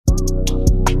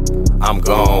I'm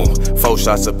gone. 4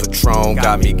 shots of Patron,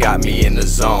 got me in the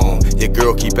zone. Your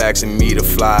girl keep asking me to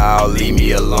fly out, leave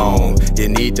me alone. You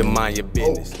need to mind your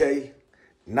business. Okay,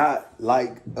 not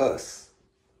like us.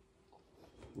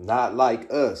 Not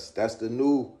like us. That's the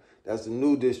new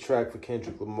diss track for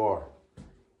Kendrick Lamar.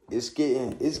 It's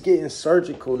getting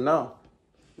surgical now.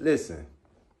 Listen.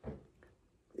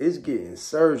 It's getting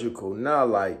surgical now.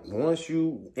 Like, once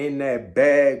you in that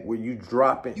bag where you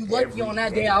dropping. You lucky on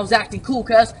that day I was acting cool,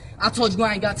 cuz I told you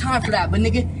I ain't got time for that. But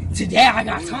nigga, today I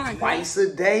got time. Twice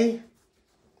a day?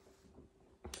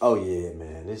 Oh yeah,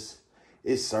 man.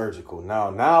 It's surgical now.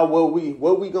 Now what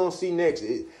we gonna see next?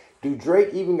 Do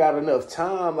Drake even got enough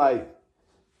time? Like,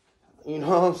 you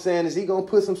know what I'm saying? Is he gonna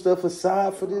put some stuff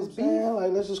aside for this beef?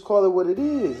 Like, let's just call it what it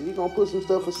is. He gonna put some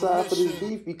stuff aside for this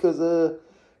beef because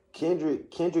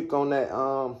Kendrick on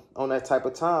that type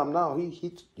of time now.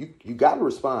 You gotta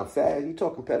respond fast. You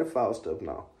talking pedophile stuff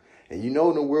now. And you know,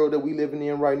 in the world that we living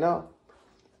in right now,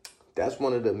 that's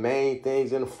one of the main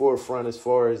things in the forefront as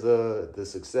far as the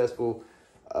successful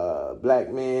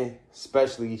black men,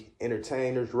 especially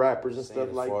entertainers, rappers, and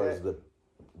stuff like that. As far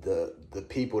as the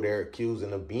people they're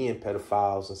accusing of being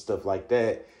pedophiles and stuff like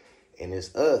that, and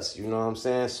it's us. You know what I'm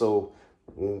saying? So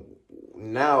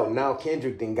now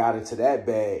Kendrick then got into that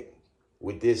bag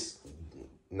with this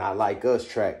Not Like Us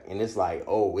track, and it's like,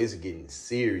 oh, it's getting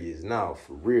serious now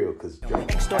for real. Cause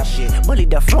Drake start shit, bully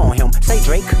the flow on him. Say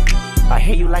Drake, I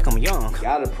hear you like I'm young. He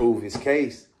gotta prove his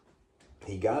case.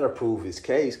 He gotta prove his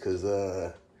case, cause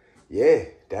yeah,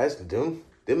 that's them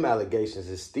allegations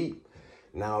is steep.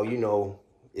 Now, you know,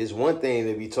 it's one thing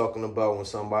to be talking about when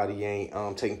somebody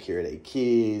ain't taking care of their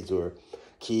kids, or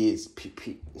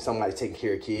somebody taking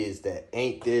care of kids that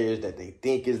ain't theirs, that they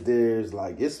think is theirs.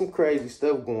 Like, it's some crazy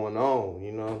stuff going on,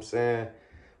 you know what I'm saying?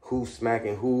 Who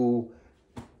smacking who,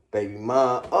 baby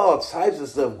mom, all types of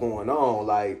stuff going on.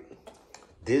 Like,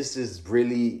 this is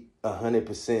really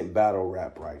 100% battle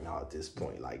rap right now at this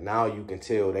point. Like, now you can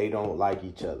tell they don't like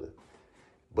each other.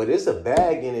 But it's a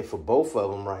bag in it for both of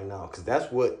them right now, because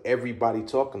that's what everybody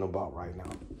talking about right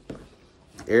now.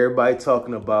 Everybody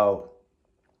talking about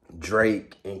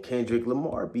Drake and Kendrick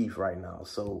Lamar beef right now.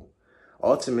 So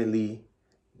ultimately,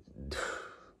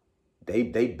 they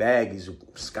bag is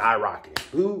skyrocketing.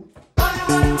 Who?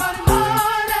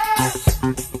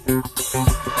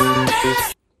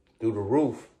 Through the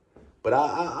roof. But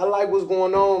I like what's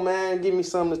going on, man. Give me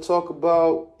something to talk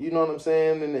about, you know what I'm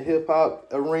saying, in the hip-hop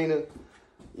arena.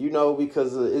 You know,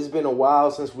 because it's been a while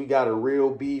since we got a real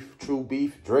beef, true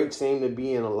beef. Drake seemed to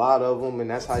be in a lot of them, and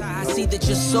that's how you know. I see that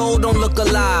your soul don't look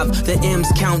alive. The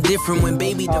M's count different when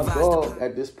baby divides.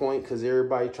 At this point, because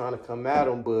everybody trying to come at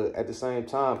him, but at the same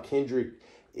time, Kendrick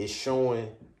is showing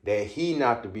that he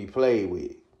not to be played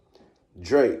with.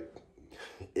 Drake,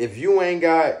 if you ain't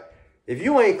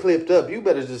clipped up, you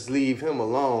better just leave him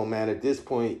alone, man. At this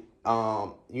point,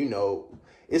 you know,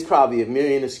 it's probably a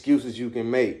million excuses you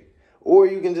can make. Or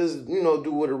you can just, you know,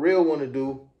 do what a real one to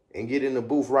do and get in the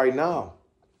booth right now.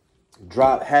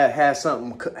 Have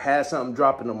something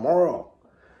dropping tomorrow.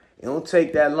 It don't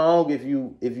take that long if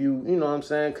you know what I'm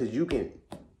saying, because you can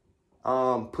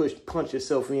punch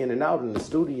yourself in and out in the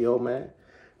studio, man.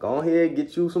 Go ahead,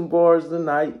 get you some bars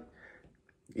tonight.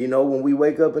 You know, when we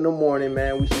wake up in the morning,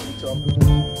 man, we should be talking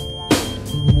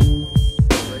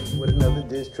with another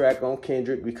diss track on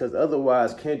Kendrick, because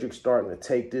otherwise Kendrick's starting to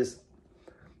take this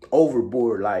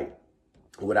overboard. Like,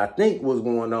 what I think was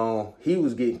going on, he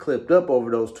was getting clipped up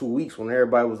over those 2 weeks when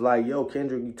everybody was like, yo,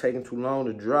 Kendrick, you taking too long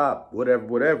to drop,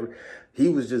 whatever. He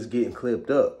was just getting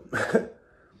clipped up.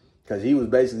 Because he was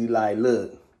basically like,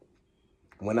 look,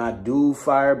 when I do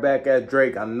fire back at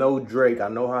Drake, I know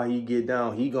how he get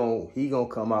down. He gonna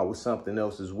come out with something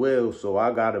else as well. So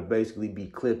I gotta basically be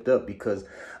clipped up because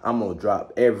I'm gonna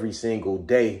drop every single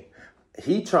day.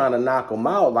 He trying to knock him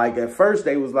out. Like, at first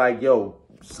they was like, yo,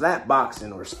 slap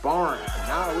boxing or sparring.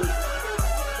 Now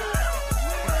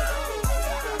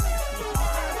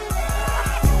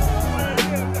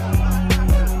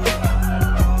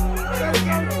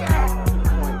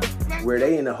where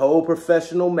they in a whole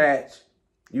professional match.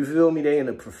 You feel me? They in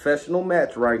a professional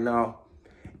match right now.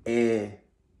 And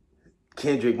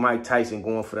Kendrick, Mike Tyson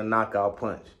going for the knockout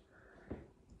punch.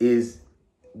 Is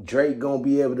Drake gonna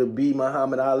be able to beat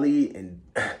Muhammad Ali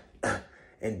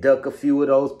and duck a few of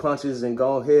those punches and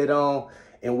go head on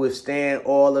and withstand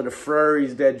all of the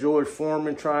flurries that George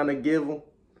Foreman trying to give him,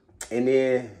 and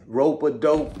then rope a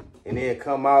dope and then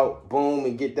come out, boom,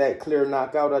 and get that clear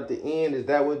knockout at the end? Is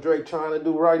that what Drake trying to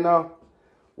do right now?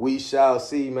 We shall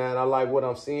see, man. I like what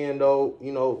I'm seeing, though.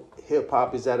 You know,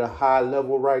 hip-hop is at a high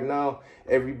level right now.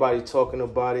 Everybody talking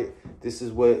about it. This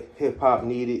is what hip-hop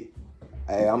needed.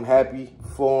 Hey, I'm happy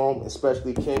for him,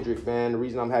 especially Kendrick, man. The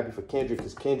reason I'm happy for Kendrick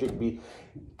is Kendrick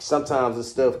sometimes the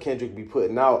stuff Kendrick be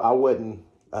putting out, I wasn't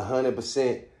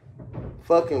 100%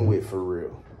 fucking with for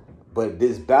real. But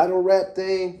this battle rap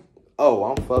thing, oh,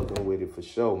 I'm fucking with it for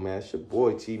sure, man. It's your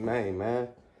boy T-Maine, man.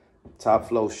 Top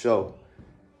Flow Show.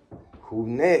 Who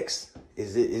next?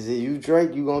 Is it you,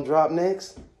 Drake? You gonna drop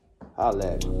next?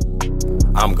 Holla at me.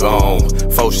 I'm gone.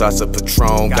 4 shots of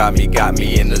Patron got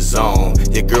me in the zone.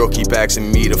 Your girl keep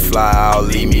asking me to fly out,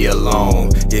 leave me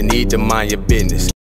alone. You need to mind your business.